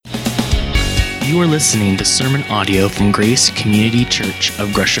You are listening to sermon audio from Grace Community Church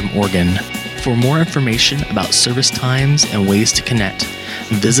of Gresham, Oregon. For more information about service times and ways to connect,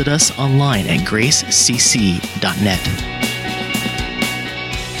 visit us online at gracecc.net.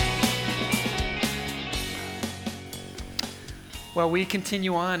 Well, we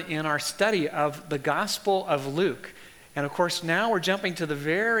continue on in our study of the Gospel of Luke. And of course, now we're jumping to the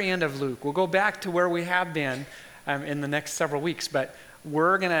very end of Luke. We'll go back to where we have been in the next several weeks, but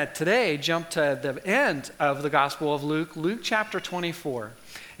we're going to today jump to the end of the Gospel of Luke, Luke chapter 24.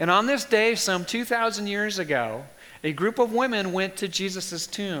 And on this day, some 2,000 years ago, a group of women went to Jesus'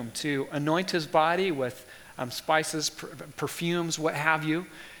 tomb to anoint his body with spices, perfumes, what have you.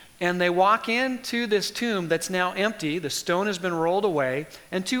 And they walk into this tomb that's now empty. The stone has been rolled away,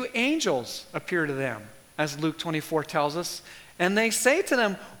 and two angels appear to them, as Luke 24 tells us. And they say to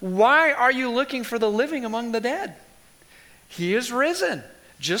them, "Why are you looking for the living among the dead? He is risen,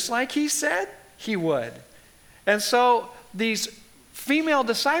 just like he said he would." And so these female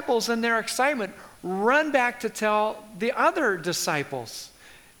disciples, in their excitement, run back to tell the other disciples.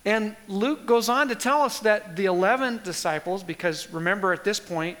 And Luke goes on to tell us that the 11 disciples, because remember at this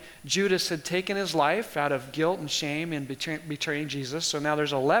point, Judas had taken his life out of guilt and shame in betraying Jesus. So now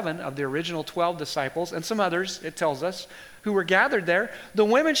there's 11 of the original 12 disciples and some others, it tells us, who were gathered there. The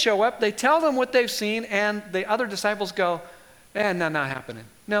women show up, they tell them what they've seen, and the other disciples go, no, not happening.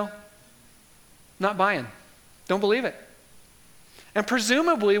 No, not buying. Don't believe it. And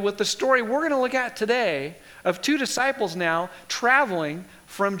presumably with the story we're going to look at today of two disciples now traveling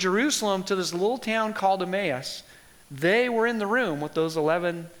from Jerusalem to this little town called Emmaus, they were in the room with those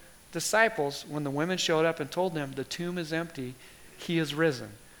 11 disciples when the women showed up and told them the tomb is empty, he is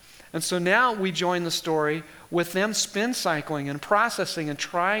risen. And so now we join the story with them spin cycling and processing and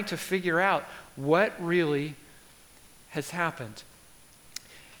trying to figure out what really has happened.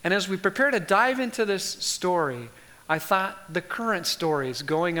 And as we prepare to dive into this story, I thought the current stories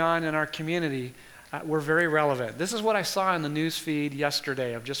going on in our community were very relevant. This is what I saw in the news feed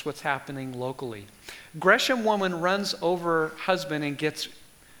yesterday of just what's happening locally. Gresham woman runs over husband and gets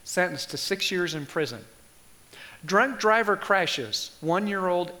sentenced to 6 years in prison. Drunk driver crashes,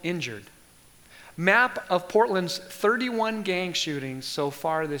 1-year-old injured. Map of Portland's 31 gang shootings so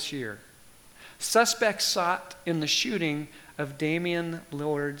far this year. Suspects sought in the shooting of Damian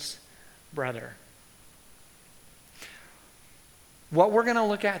Lillard's brother. What we're going to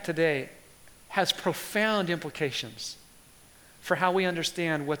look at today has profound implications for how we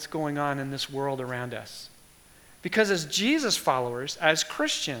understand what's going on in this world around us. Because as Jesus followers, as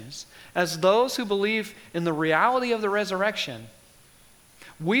Christians, as those who believe in the reality of the resurrection,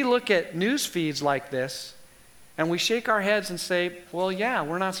 we look at news feeds like this and we shake our heads and say, well, yeah,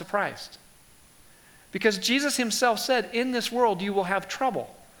 we're not surprised. Because Jesus himself said, in this world you will have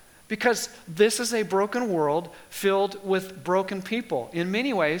trouble. Because this is a broken world filled with broken people. In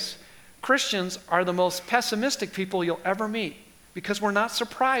many ways, Christians are the most pessimistic people you'll ever meet because we're not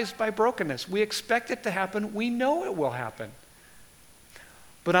surprised by brokenness. We expect it to happen. We know it will happen.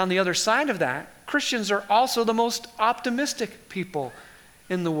 But on the other side of that, Christians are also the most optimistic people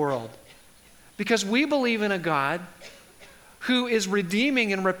in the world because we believe in a God who is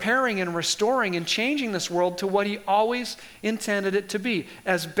redeeming and repairing and restoring and changing this world to what he always intended it to be.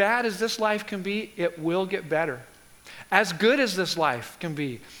 As bad as this life can be, it will get better. As good as this life can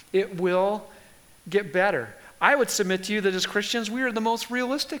be, it will get better. I would submit to you that as Christians, we are the most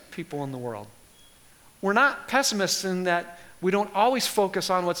realistic people in the world. We're not pessimists in that we don't always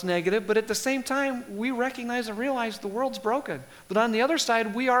focus on what's negative, but at the same time, we recognize and realize the world's broken. But on the other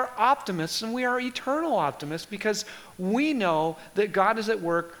side, we are optimists, and we are eternal optimists because we know that God is at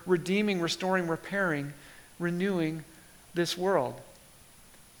work redeeming, restoring, repairing, renewing this world.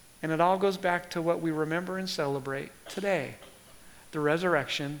 And it all goes back to what we remember and celebrate today, the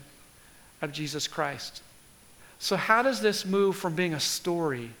resurrection of Jesus Christ. So how does this move from being a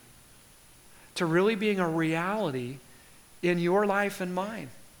story to really being a reality in your life and mine?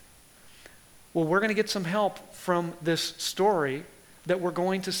 Well, we're going to get some help from this story that we're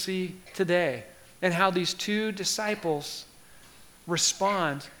going to see today and how these two disciples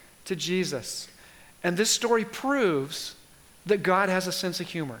respond to Jesus. And this story proves that God has a sense of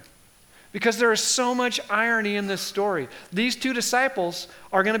humor because there is so much irony in this story. These two disciples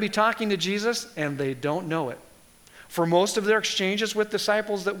are going to be talking to Jesus and they don't know it. For most of their exchanges with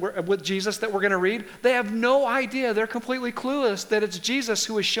with Jesus that we're going to read, they have no idea. They're completely clueless that it's Jesus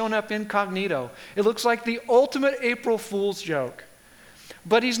who has shown up incognito. It looks like the ultimate April Fool's joke.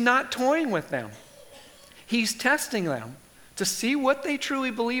 But he's not toying with them. He's testing them to see what they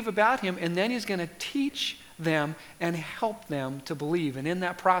truly believe about him, and then he's going to teach them and help them to believe. And in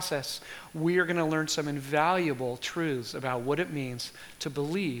that process, we are going to learn some invaluable truths about what it means to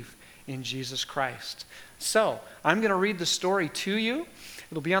believe in Jesus Christ. So, I'm going to read the story to you.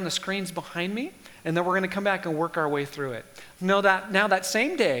 It'll be on the screens behind me, and then we're going to come back and work our way through it. Now that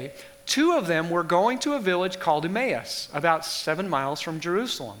same day, two of them were going to a village called Emmaus, about 7 miles from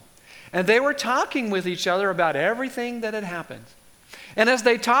Jerusalem. And they were talking with each other about everything that had happened. And as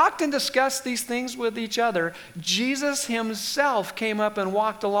they talked and discussed these things with each other, Jesus himself came up and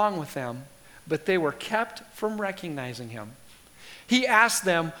walked along with them, but they were kept from recognizing him. He asked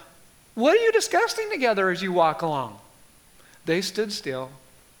them, "What are you discussing together as you walk along?" They stood still,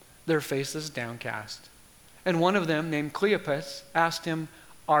 their faces downcast. And one of them, named Cleopas, asked him,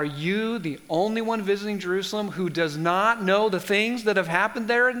 "Are you the only one visiting Jerusalem who does not know the things that have happened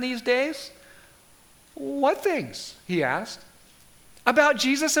there in these days?" "What things?" he asked. "About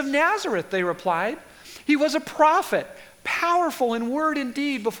Jesus of Nazareth," they replied. "He was a prophet, powerful in word and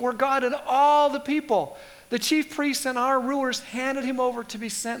deed before God and all the people. The chief priests and our rulers handed him over to be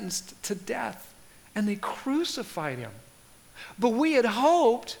sentenced to death, and they crucified him. But we had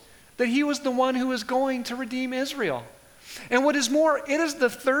hoped that he was the one who was going to redeem Israel. And what is more, it is the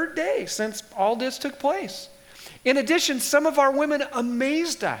third day since all this took place. In addition, some of our women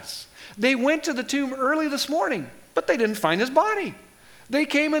amazed us. They went to the tomb early this morning, but they didn't find his body. They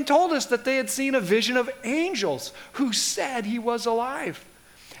came and told us that they had seen a vision of angels who said he was alive.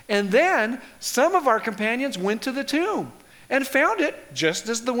 And then some of our companions went to the tomb and found it just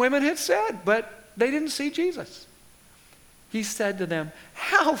as the women had said, but they didn't see Jesus." He said to them,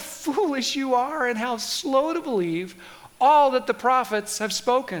 "How foolish you are and how slow to believe all that the prophets have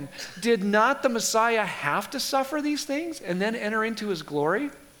spoken. Did not the Messiah have to suffer these things and then enter into his glory?"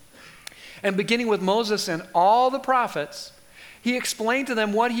 And beginning with Moses and all the prophets, he explained to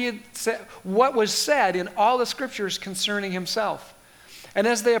them what was said in all the scriptures concerning himself. And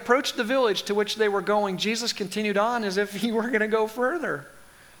as they approached the village to which they were going, Jesus continued on as if he were going to go further.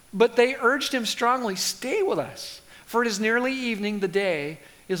 But they urged him strongly, "Stay with us, for it is nearly evening, the day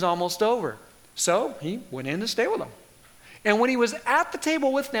is almost over." So he went in to stay with them. And when he was at the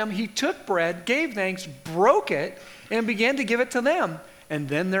table with them, he took bread, gave thanks, broke it, and began to give it to them. And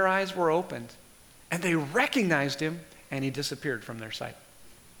then their eyes were opened, and they recognized him, and he disappeared from their sight.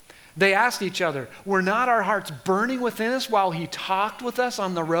 They asked each other, "Were not our hearts burning within us while he talked with us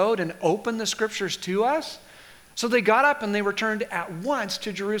on the road and opened the scriptures to us?" So they got up and they returned at once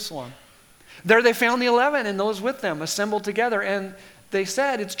to Jerusalem. There they found the 11 and those with them assembled together, and they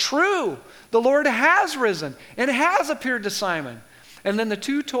said, "It's true, the Lord has risen and has appeared to Simon." And then the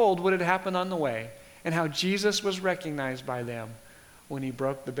two told what had happened on the way and how Jesus was recognized by them when he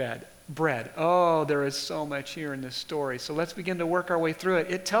broke the bread. Oh, there is so much here in this story. So let's begin to work our way through it.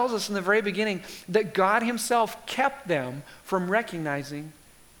 It tells us in the very beginning that God himself kept them from recognizing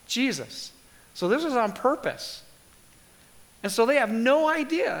Jesus. So this was on purpose. And so they have no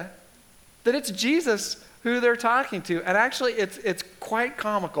idea that it's Jesus who they're talking to. And actually, it's quite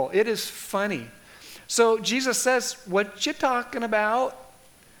comical. It is funny. So Jesus says, "What you talking about?"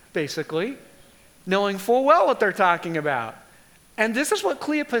 Basically, knowing full well what they're talking about. And this is what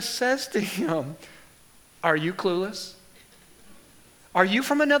Cleopas says to him. "Are you clueless? Are you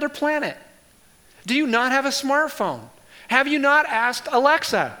from another planet? Do you not have a smartphone? Have you not asked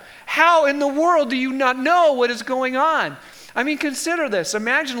Alexa? How in the world do you not know what is going on?" I mean, consider this.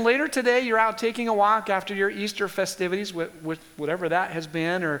 Imagine later today you're out taking a walk after your Easter festivities, whatever that has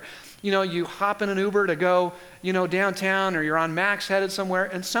been, or you hop in an Uber to go downtown, or you're on Max headed somewhere,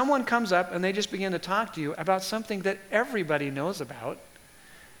 and someone comes up and they just begin to talk to you about something that everybody knows about,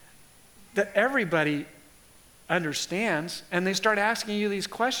 that everybody understands, and they start asking you these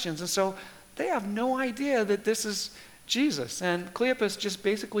questions. And so they have no idea that this is Jesus. And Cleopas just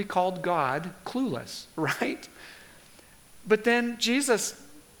basically called God clueless, right? But then Jesus,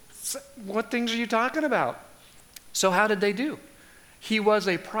 "What things are you talking about?" So how did they do? He was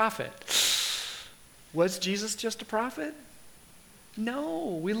a prophet. Was Jesus just a prophet?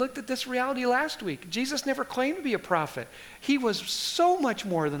 No. We looked at this reality last week. Jesus never claimed to be a prophet. He was so much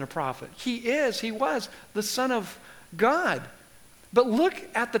more than a prophet. He was the Son of God. But look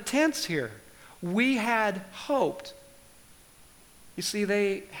at the tense here. We had hoped. You see,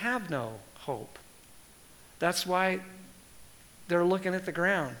 they have no hope. That's why they're looking at the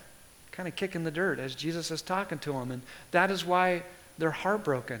ground, kind of kicking the dirt as Jesus is talking to them. And that is why they're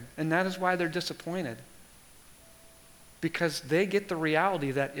heartbroken. And that is why they're disappointed. Because they get the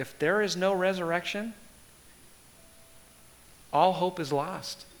reality that if there is no resurrection, all hope is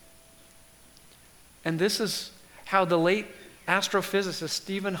lost. And this is how the late astrophysicist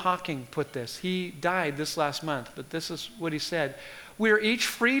Stephen Hawking put this. He died this last month, but this is what he said. We are each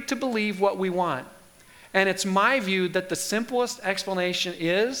free to believe what we want. And it's my view that the simplest explanation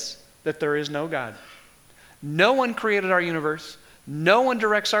is that there is no God. No one created our universe. No one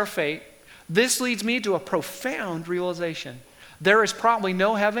directs our fate. This leads me to a profound realization. There is probably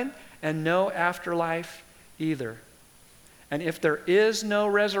no heaven and no afterlife either. And if there is no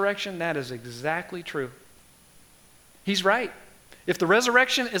resurrection, that is exactly true. He's right. If the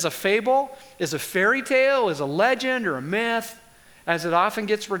resurrection is a fable, is a fairy tale, is a legend or a myth, as it often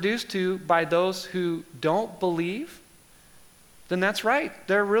gets reduced to by those who don't believe, then that's right.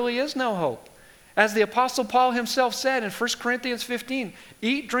 There really is no hope. As the Apostle Paul himself said in 1 Corinthians 15,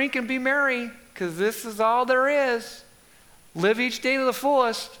 eat, drink, and be merry, because this is all there is. Live each day to the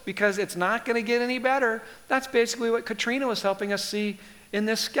fullest, because it's not going to get any better. That's basically what Katrina was helping us see in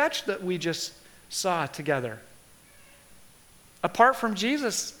this sketch that we just saw together. Apart from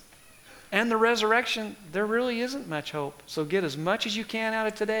Jesus and the resurrection, there really isn't much hope. So get as much as you can out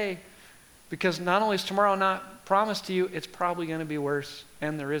of today, because not only is tomorrow not promised to you, it's probably going to be worse,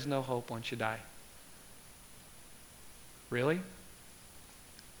 and there is no hope once you die. Really?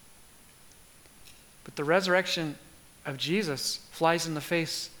 But the resurrection of Jesus flies in the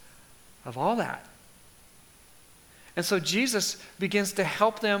face of all that. And so Jesus begins to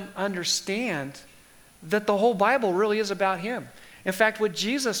help them understand that the whole Bible really is about him. In fact, what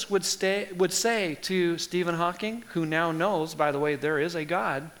Jesus would say to Stephen Hawking, who now knows, by the way, there is a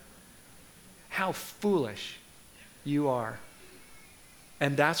God, how foolish you are.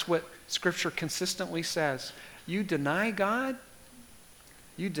 And that's what Scripture consistently says. You deny God,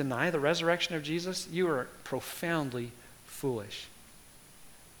 you deny the resurrection of Jesus, you are profoundly foolish.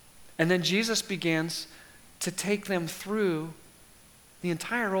 And then Jesus begins to take them through the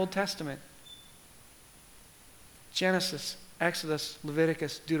entire Old Testament. Genesis, Exodus,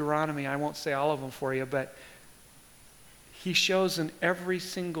 Leviticus, Deuteronomy, I won't say all of them for you, but he shows in every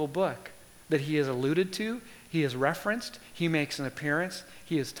single book that he is alluded to, he is referenced, he makes an appearance,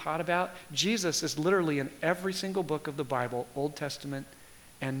 he is taught about. Jesus is literally in every single book of the Bible, Old Testament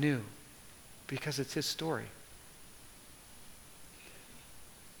and New, because it's his story.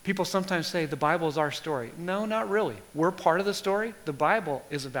 People sometimes say the Bible is our story. No, not really. We're part of the story. The Bible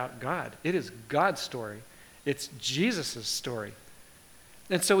is about God. It is God's story. It's Jesus' story.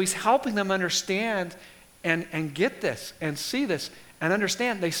 And so he's helping them understand and get this and see this and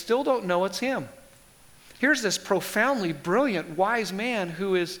understand they still don't know it's him. Here's this profoundly brilliant, wise man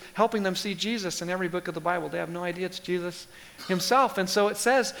who is helping them see Jesus in every book of the Bible. They have no idea it's Jesus himself. And so it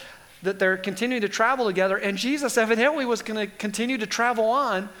says that they're continuing to travel together, and Jesus evidently was going to continue to travel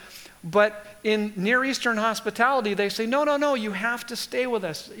on, but in Near Eastern hospitality, they say, no, you have to stay with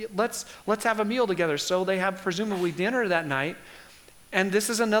us. Let's have a meal together. So they have presumably dinner that night. And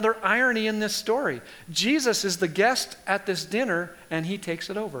this is another irony in this story. Jesus is the guest at this dinner, and he takes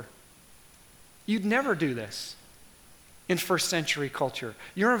it over. You'd never do this in first century culture.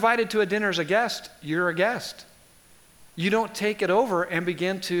 You're invited to a dinner as a guest, you're a guest. You don't take it over and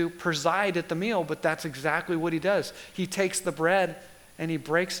begin to preside at the meal, but that's exactly what he does. He takes the bread and he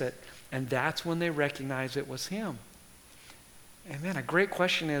breaks it. And that's when they recognize it was him. And man, a great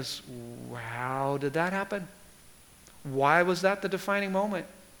question is, how did that happen? Why was that the defining moment?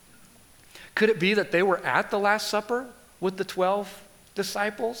 Could it be that they were at the Last Supper with the 12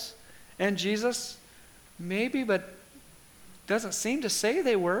 disciples and Jesus? Maybe, but it doesn't seem to say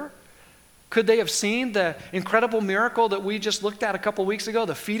they were. Could they have seen the incredible miracle that we just looked at a couple weeks ago,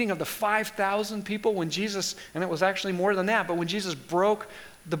 the feeding of the 5,000 people when Jesus, and it was actually more than that, but when Jesus broke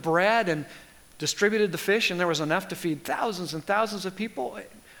the bread and distributed the fish and there was enough to feed thousands and thousands of people?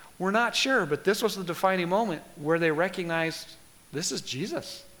 We're not sure, but this was the defining moment where they recognized this is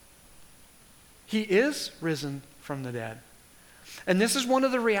Jesus. He is risen from the dead. And this is one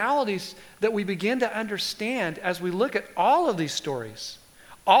of the realities that we begin to understand as we look at all of these stories,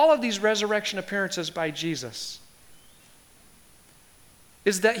 all of these resurrection appearances by Jesus,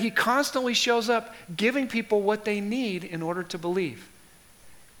 is that he constantly shows up giving people what they need in order to believe.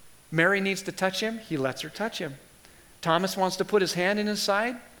 Mary needs to touch him, he lets her touch him. Thomas wants to put his hand in his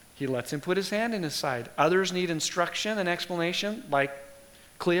side, he lets him put his hand in his side. Others need instruction and explanation, like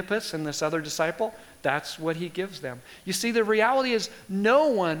Cleopas and this other disciple. That's what he gives them. You see, the reality is no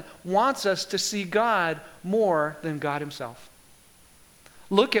one wants us to see God more than God himself.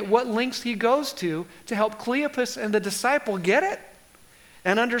 Look at what lengths he goes to help Cleopas and the disciple get it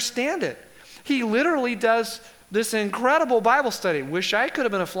and understand it. He literally does this incredible Bible study. Wish I could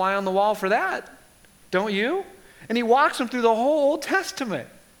have been a fly on the wall for that. Don't you? And he walks them through the whole Old Testament.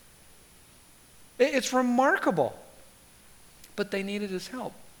 It's remarkable. but they needed his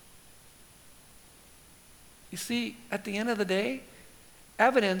help. You see, at the end of the day,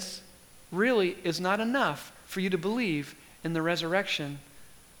 evidence really is not enough for you to believe in the resurrection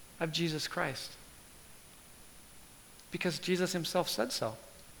of Jesus Christ. Because Jesus himself said so.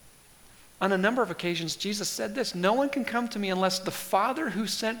 On a number of occasions, Jesus said this, "No one can come to me unless the Father who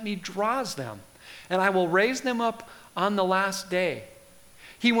sent me draws them, and I will raise them up on the last day."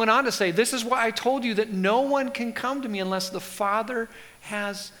 He went on to say, "This is why I told you that no one can come to me unless the Father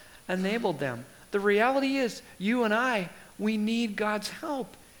has enabled them." The reality is, you and I, we need God's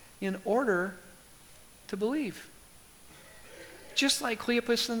help in order to believe. Just like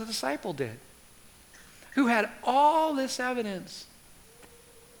Cleopas and the disciple did, who had all this evidence,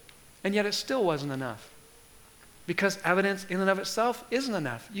 and yet it still wasn't enough. Because evidence in and of itself isn't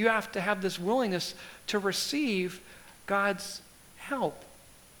enough. You have to have this willingness to receive God's help.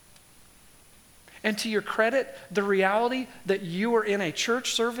 And to your credit, the reality that you are in a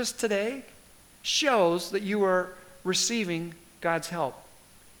church service today shows that you are receiving God's help.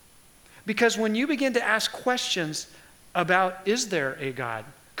 Because when you begin to ask questions about, is there a God?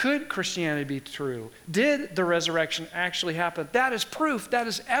 Could Christianity be true? Did the resurrection actually happen? That is proof, that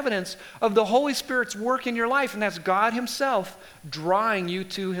is evidence of the Holy Spirit's work in your life, and that's God himself drawing you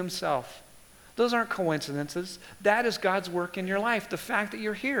to himself. Those aren't coincidences. That is God's work in your life. The fact that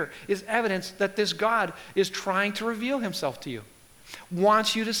you're here is evidence that this God is trying to reveal himself to you,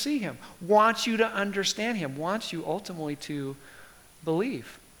 wants you to see him, wants you to understand him, wants you ultimately to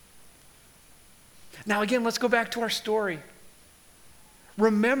believe. Now again, let's go back to our story.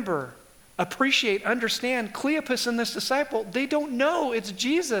 Remember, appreciate, understand, Cleopas and this disciple, they don't know it's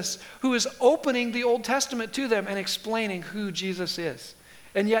Jesus who is opening the Old Testament to them and explaining who Jesus is.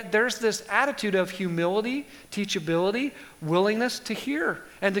 And yet there's this attitude of humility, teachability, willingness to hear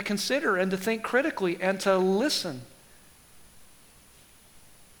and to consider and to think critically and to listen.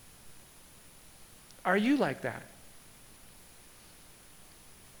 Are you like that?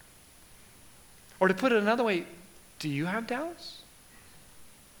 Or to put it another way, do you have doubts?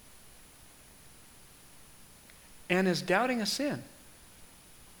 And is doubting a sin?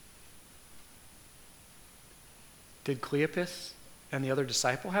 Did Cleopas and the other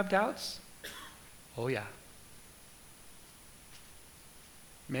disciple have doubts? Oh yeah.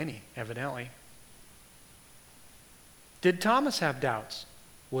 Many, evidently. Did Thomas have doubts?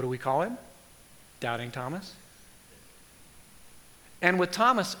 What do we call him? Doubting Thomas. And with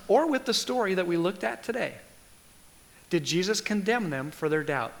Thomas, or with the story that we looked at today, did Jesus condemn them for their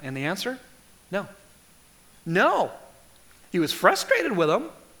doubt? And the answer? No. No. He was frustrated with them.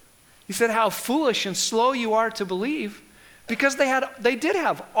 He said, "How foolish and slow you are to believe," because they did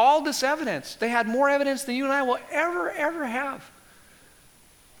have all this evidence. They had more evidence than you and I will ever have.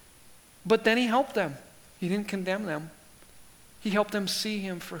 But then he helped them. He didn't condemn them. He helped them see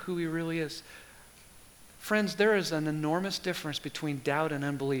him for who he really is. Friends, there is an enormous difference between doubt and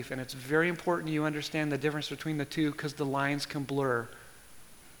unbelief, and it's very important you understand the difference between the two, because the lines can blur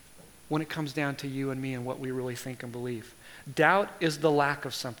when it comes down to you and me and what we really think and believe. Doubt is the lack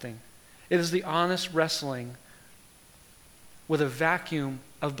of something. It is the honest wrestling with a vacuum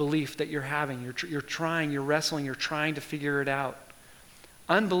of belief that you're having. You're trying, you're wrestling, you're trying to figure it out.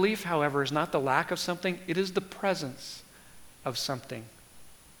 Unbelief, however, is not the lack of something, it is the presence of something.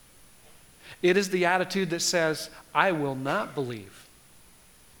 It is the attitude that says, "I will not believe."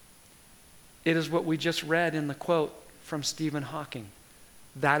 It is what we just read in the quote from Stephen Hawking.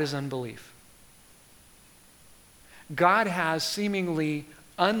 That is unbelief. God has seemingly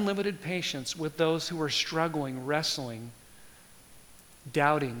unlimited patience with those who are struggling, wrestling,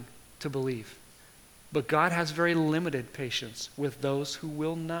 doubting to believe. But God has very limited patience with those who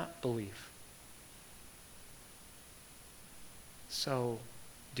will not believe. So,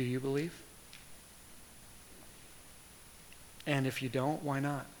 do you believe? And if you don't, why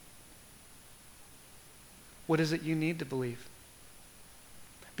not? What is it you need to believe?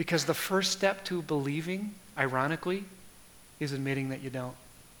 Because the first step to believing, ironically, is admitting that you don't.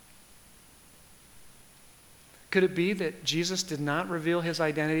 Could it be that Jesus did not reveal his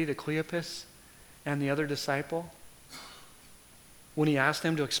identity to Cleopas and the other disciple when he asked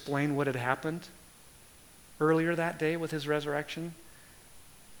them to explain what had happened earlier that day with his resurrection?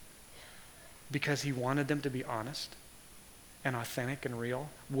 Because he wanted them to be honest and authentic and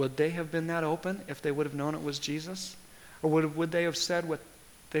real. Would they have been that open if they would have known it was Jesus? Or would they have said what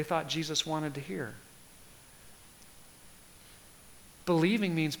they thought Jesus wanted to hear?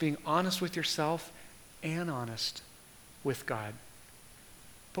 Believing means being honest with yourself and honest with God.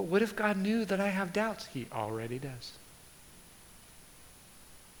 But what if God knew that I have doubts? He already does.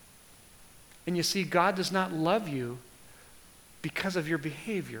 And you see, God does not love you because of your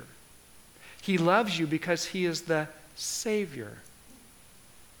behavior. He loves you because he is the Savior.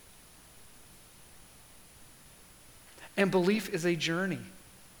 And belief is a journey.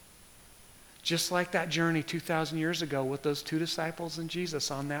 Just like that journey 2,000 years ago with those 2 disciples and Jesus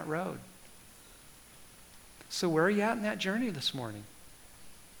on that road. So where are you at in that journey this morning?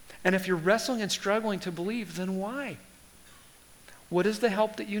 And if you're wrestling and struggling to believe, then why? What is the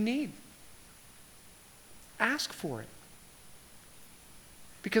help that you need? Ask for it.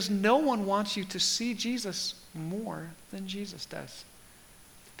 Because no one wants you to see Jesus more than Jesus does.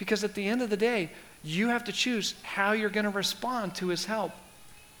 Because at the end of the day, you have to choose how you're going to respond to his help.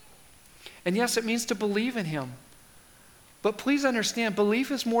 And yes, it means to believe in him. But please understand, belief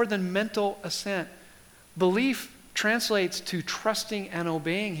is more than mental assent. Belief translates to trusting and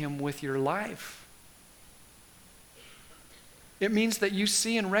obeying him with your life. It means that you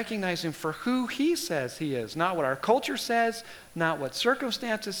see and recognize him for who he says he is. Not what our culture says, not what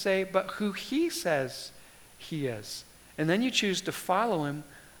circumstances say, but who he says he is. And then you choose to follow him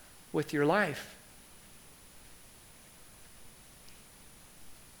with your life.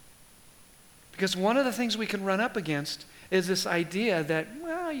 Because one of the things we can run up against is this idea that,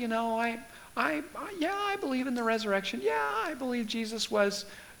 well, you know, I believe in the resurrection. Yeah, I believe Jesus was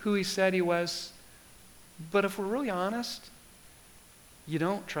who he said he was. But if we're really honest, you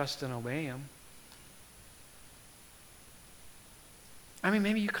don't trust and obey him. I mean,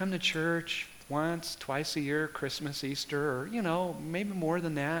 maybe you come to church once, twice a year, Christmas, Easter, or, you know, maybe more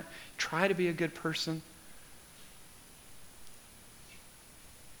than that. Try to be a good person.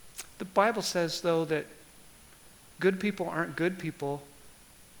 The Bible says, though, that good people aren't good people,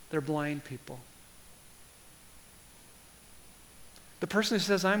 they're blind people. The person who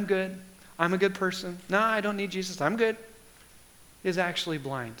says, I'm good, I'm a good person, no, I don't need Jesus, I'm good, is actually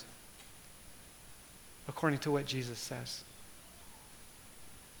blind, according to what Jesus says.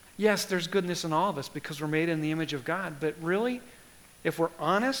 Yes, there's goodness in all of us because we're made in the image of God, but really, if we're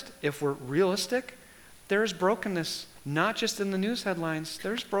honest, if we're realistic, there's brokenness, not just in the news headlines.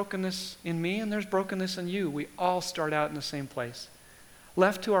 There's brokenness in me and there's brokenness in you. We all start out in the same place.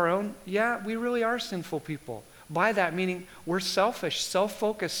 Left to our own, yeah, we really are sinful people. By that meaning we're selfish,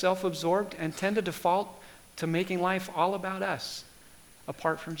 self-focused, self-absorbed, and tend to default to making life all about us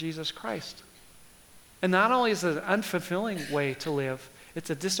apart from Jesus Christ. And not only is it an unfulfilling way to live, it's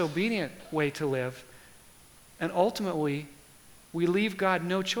a disobedient way to live. And ultimately, we leave God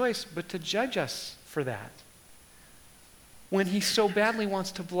no choice but to judge us for that. When he so badly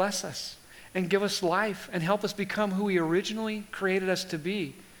wants to bless us and give us life and help us become who he originally created us to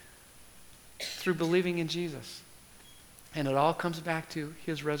be through believing in Jesus. And it all comes back to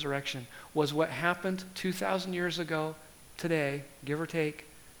his resurrection. Was what happened 2,000 years ago today, give or take,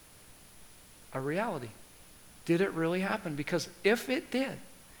 a reality? Did it really happen? Because if it did,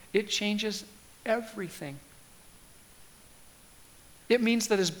 it changes everything. It means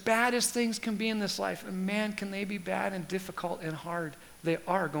that as bad as things can be in this life, and man, can they be bad and difficult and hard, they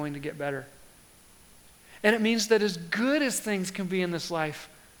are going to get better. And it means that as good as things can be in this life,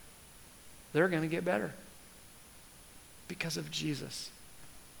 they're going to get better because of Jesus.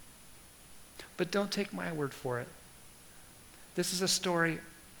 But don't take my word for it. This is a story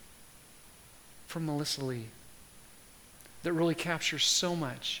from Melissa Lee that really captures so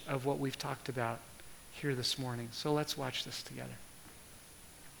much of what we've talked about here this morning. So let's watch this together.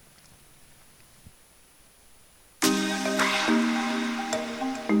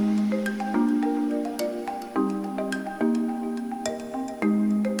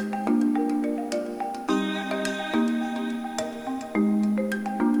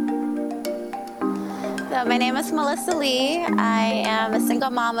 My name is Melissa Lee. I am a single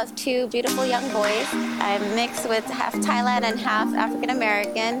mom of 2 beautiful young boys. I'm mixed with half Thailand and half African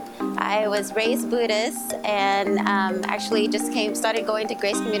American. I was raised Buddhist and actually just started going to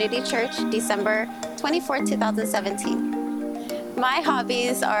Grace Community Church December 24, 2017. My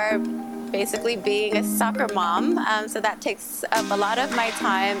hobbies are basically being a soccer mom, so that takes up a lot of my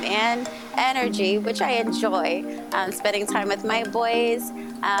time and energy, which I enjoy, spending time with my boys.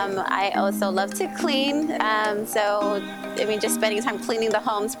 I also love to clean, just spending time cleaning the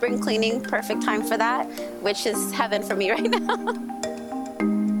home, spring cleaning, perfect time for that, which is heaven for me right now.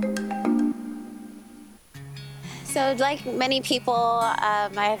 So like many people,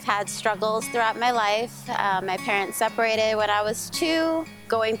 I've had struggles throughout my life. My parents separated when I was 2,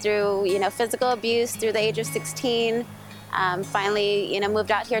 going through, physical abuse through the age of 16. Finally,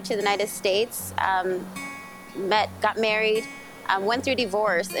 moved out here to the United States, got married, went through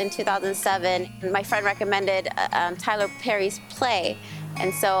divorce in 2007. My friend recommended Tyler Perry's play,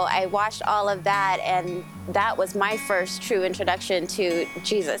 And so I watched all of that, and that was my first true introduction to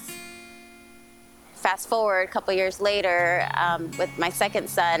Jesus. Fast forward a couple years later, with my second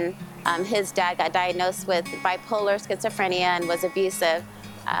son, his dad got diagnosed with bipolar schizophrenia and was abusive.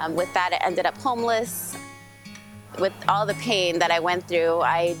 With that, I ended up homeless. With all the pain that I went through,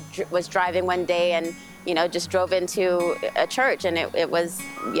 I was driving one day and just drove into a church, and it was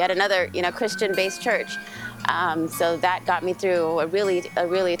yet another Christian-based church. So that got me through a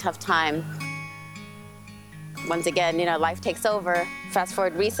really tough time. Once again, life takes over. Fast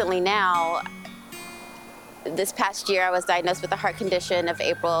forward recently now. This past year, I was diagnosed with a heart condition of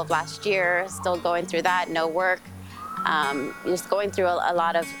April of last year. Still going through that, no work, just going through a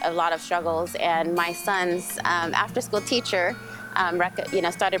lot of struggles. And my son's after-school teacher,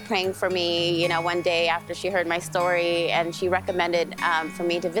 started praying for me. One day after she heard my story, and she recommended for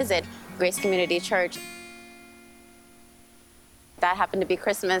me to visit Grace Community Church. That happened to be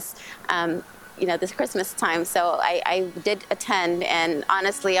Christmas. This Christmas time. So I did attend, and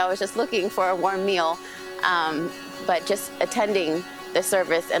honestly, I was just looking for a warm meal. But just attending the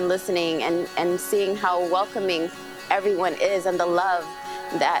service and listening and seeing how welcoming everyone is and the love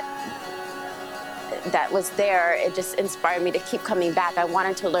that was there, it just inspired me to keep coming back. I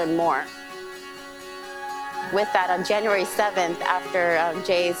wanted to learn more. With that, on January 7th, after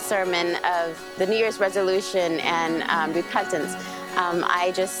Jay's sermon of the New Year's resolution and repentance,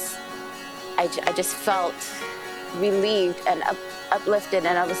 I just felt relieved and uplifted,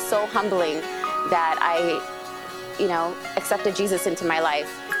 and it was so humbling that I, accepted Jesus into my life.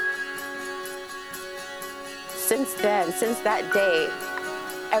 Since then, since that day,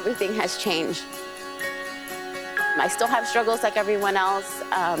 everything has changed. I still have struggles like everyone else.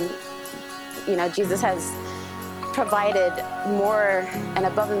 Jesus has provided more and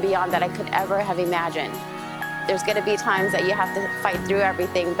above and beyond that I could ever have imagined. There's going to be times that you have to fight through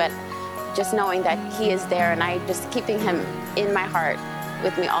everything, but just knowing that He is there, and I just keeping Him in my heart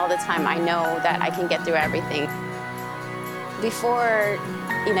with me all the time, I know that I can get through everything. Before,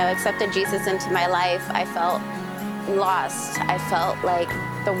 accepted Jesus into my life, I felt lost. I felt like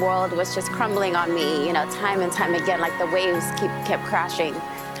the world was just crumbling on me, time and time again, like the waves kept crashing.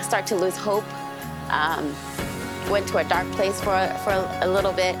 I started to lose hope. Went to a dark place for a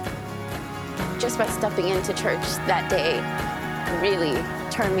little bit. Just by stepping into church that day really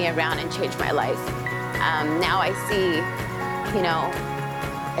turned me around and changed my life. Now I see,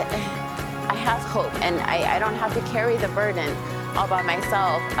 I have hope, and I don't have to carry the burden all by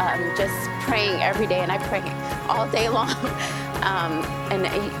myself. Just praying every day, and I pray all day long. And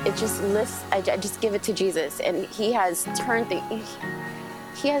it just lifts, I just give it to Jesus, and He has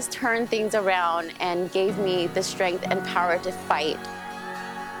turned things around and gave me the strength and power to fight.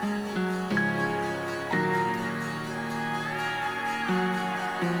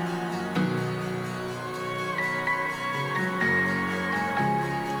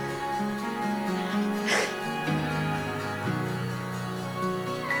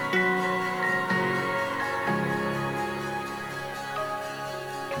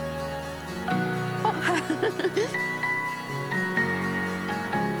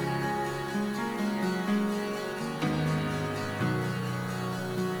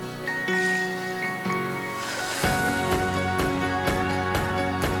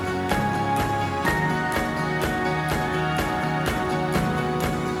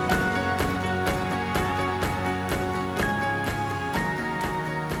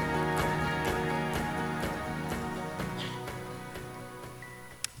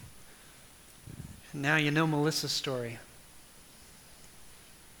 Now you know Melissa's story.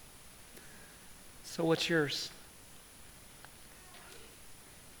 So what's yours?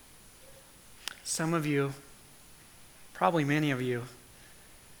 Some of you, probably many of you,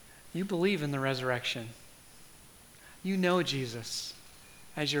 you believe in the resurrection. You know Jesus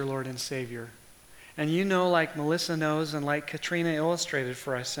as your Lord and Savior. And you know, like Melissa knows and like Katrina illustrated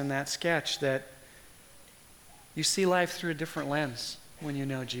for us in that sketch, that you see life through a different lens when you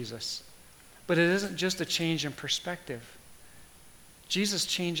know Jesus. But it isn't just a change in perspective. Jesus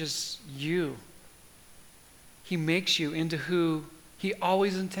changes you. He makes you into who He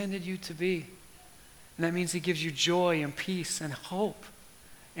always intended you to be. And that means He gives you joy and peace and hope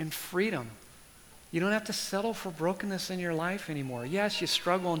and freedom. You don't have to settle for brokenness in your life anymore. Yes, you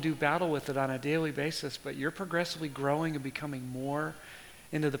struggle and do battle with it on a daily basis, but you're progressively growing and becoming more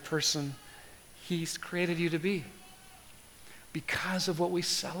into the person He's created you to be. Because of what we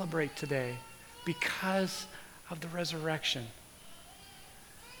celebrate today. Because of the resurrection.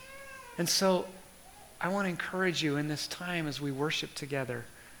 And so I want to encourage you in this time as we worship together,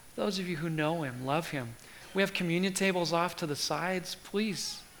 those of you who know Him, love Him, We have communion tables off to the sides.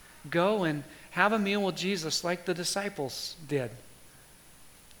 Please go and have a meal with Jesus like the disciples did.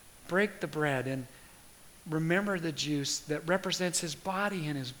 Break the bread and remember the juice that represents his body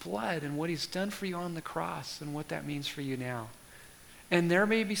and his blood and what he's done for you on the cross and what that means for you now. And there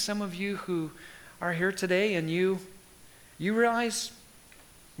may be some of you who are here today and you realize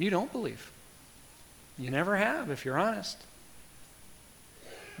you don't believe. You never have, if you're honest.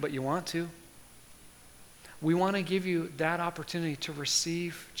 But you want to. We want to give you that opportunity to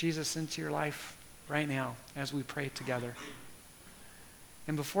receive Jesus into your life right now as we pray together.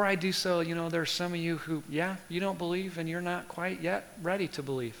 And before I do so, there are some of you who, you don't believe and you're not quite yet ready to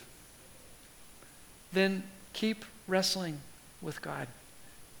believe. Then keep wrestling with God.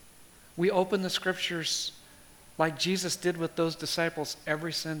 We open the scriptures like Jesus did with those disciples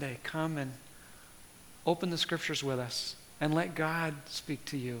every Sunday. Come and open the scriptures with us and let God speak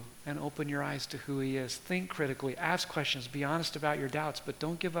to you and open your eyes to who he is. Think critically, ask questions, be honest about your doubts, but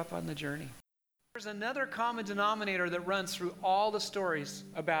don't give up on the journey. There's another common denominator that runs through all the stories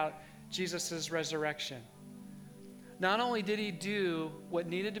about Jesus' resurrection. Not only did he do what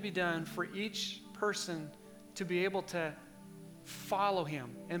needed to be done for each person to be able to follow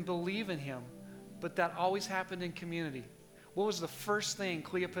him and believe in him, but that always happened in community. What was the first thing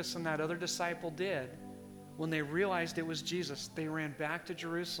Cleopas and that other disciple did when they realized it was Jesus? They ran back to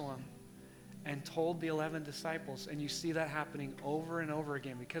Jerusalem and told the 11 disciples. And you see that happening over and over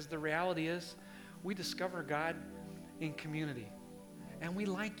again, because the reality is we discover God in community. And we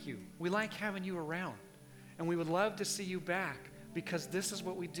like you. We like having you around. And we would love to see you back, because this is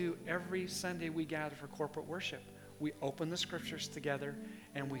what we do every Sunday we gather for corporate worship. We open the scriptures together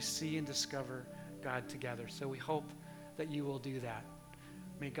and we see and discover God together. So we hope that you will do that.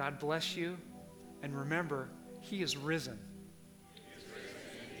 May God bless you. And remember, he is risen.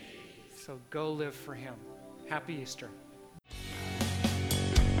 So go live for him. Happy Easter.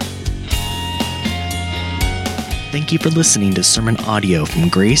 Thank you for listening to sermon audio from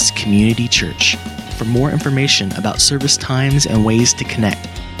Grace Community Church. For more information about service times and ways to connect,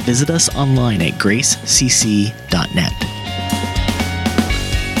 visit us online at gracecc.net.